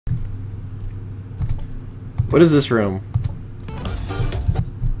What is this room?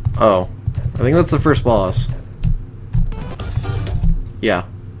 Oh. I think that's the first boss. Yeah.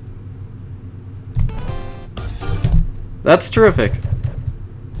 That's terrific.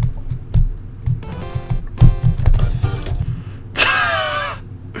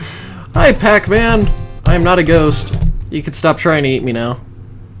 Hi, Pacman! I am not a ghost. You can stop trying to eat me now.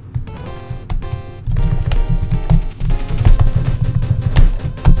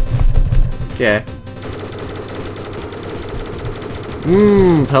 Okay.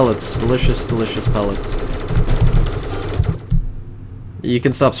 Mmm, pellets. Delicious, delicious pellets. You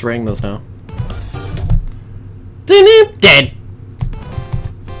can stop spraying those now. Dead!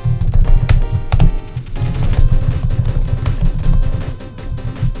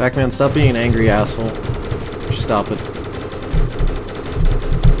 Pacman, stop being an angry asshole. Just stop it.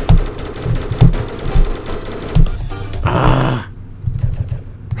 Ah!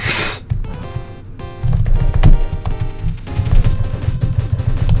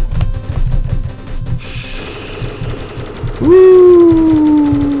 Woo!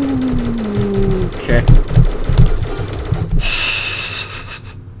 Okay.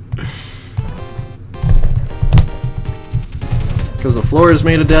 Because the floor is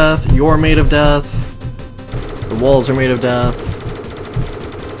made of death, you're made of death, the walls are made of death.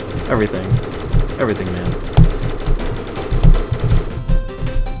 Everything. Everything, man.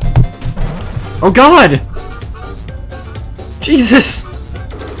 Oh god! Jesus!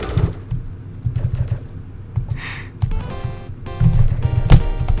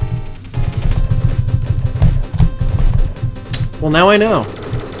 Well, now I know.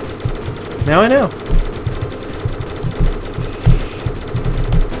 Now I know.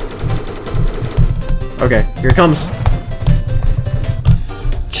 Okay, here it comes.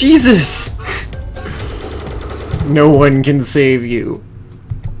 Jesus! No one can save you.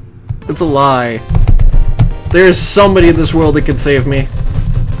 It's a lie. There is somebody in this world that can save me.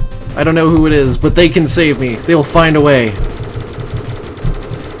 I don't know who it is, but they can save me. They'll find a way.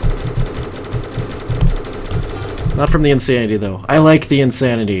 Not from the insanity, though. I like the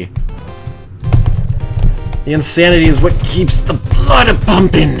insanity. The insanity is what keeps the blood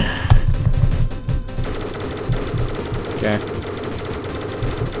pumping. Okay.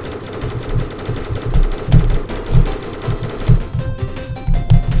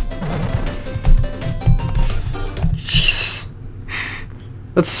 Jeez.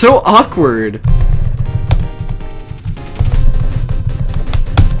 That's so awkward.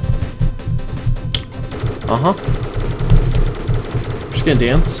 Uh-huh. Just gonna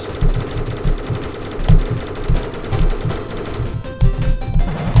dance.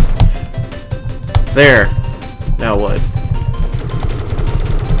 There. Now what?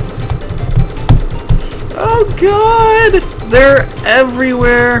 Oh god! They're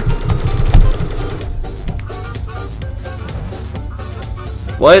everywhere!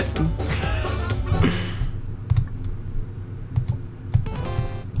 What?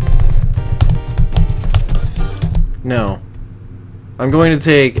 No. I'm going to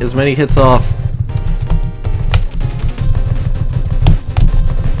take as many hits off.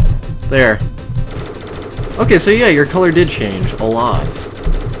 There. Okay, so yeah, your color did change a lot.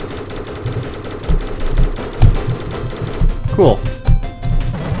 Cool.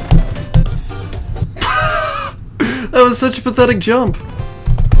 That was such a pathetic jump.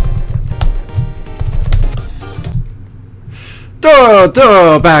 Doro,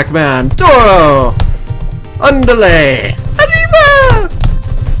 Doro, Pacman, Doro! Underlay! Arriba!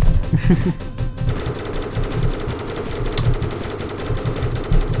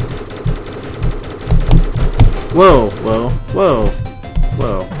 Whoa, whoa, whoa,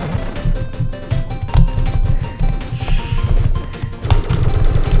 whoa.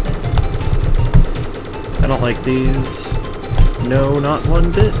 I don't like these. No, not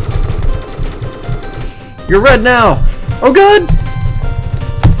one bit. You're red now! Oh god!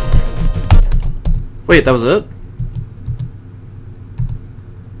 Wait, that was it?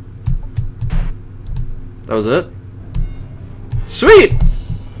 That was it? Sweet!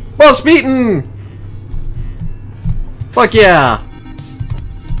 Boss beaten! Fuck yeah!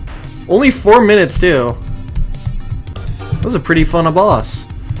 Only 4 minutes too. That was a pretty fun boss.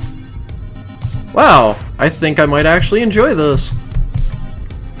 Wow, I think I might actually enjoy this.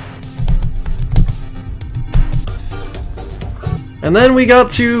 And then we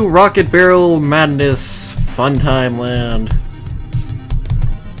got to Rocket Barrel Madness Funtime Land.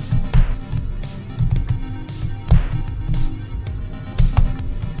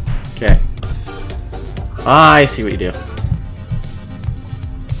 Okay. I see what you do.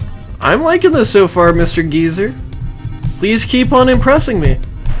 I'm liking this so far, Mr. Geezer. Please keep on impressing me.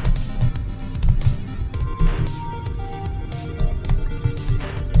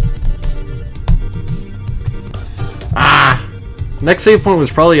 Next save point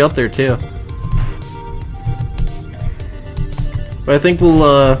was probably up there too. But I think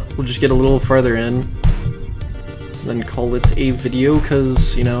we'll just get a little farther in, and then call it a video,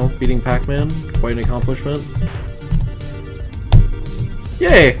 cause, you know, beating Pacman, quite an accomplishment.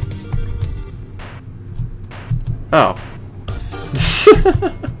 Yay! Oh.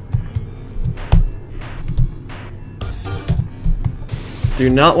 Do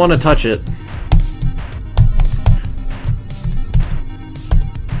not want to touch it.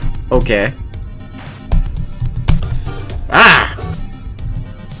 Okay. Ah!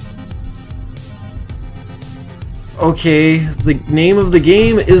 Okay, the name of the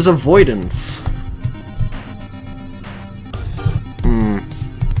game is Avoidance.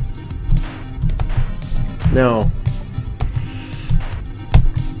 No.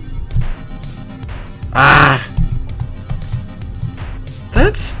 Ah!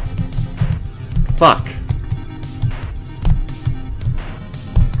 That's... Fuck.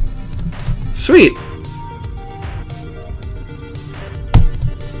 Sweet!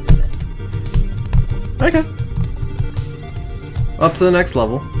 Okay. Up to the next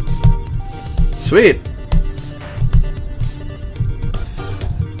level. Sweet!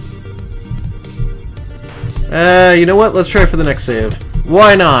 You know what? Let's try for the next save.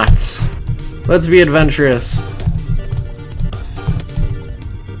 Why not? Let's be adventurous.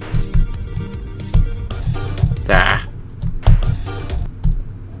 Ah.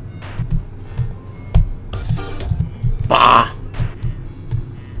 Bah.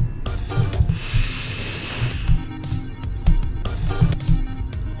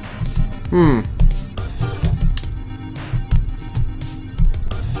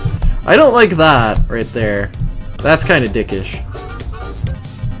 I don't like that right there. That's kind of dickish.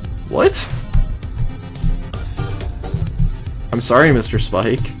 What? I'm sorry, Mr.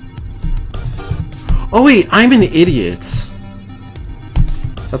 Spike. Oh wait, I'm an idiot.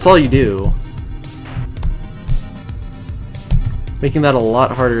 That's all you do. Making that a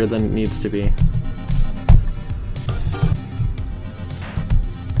lot harder than it needs to be.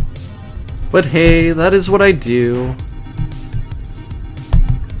 But hey, that is what I do.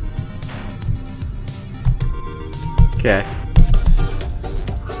 Okay.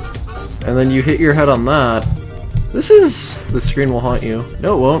 And then you hit your head on that. The screen will haunt you.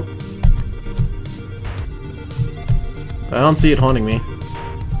 No, it won't. I don't see it haunting me.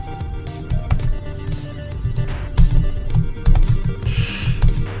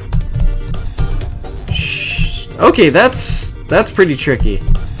 Shh. Okay, that's pretty tricky.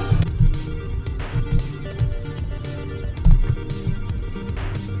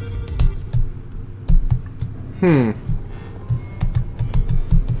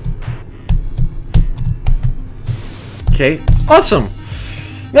 Okay, awesome!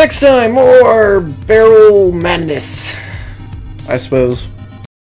 Next time, more barrel madness, I suppose.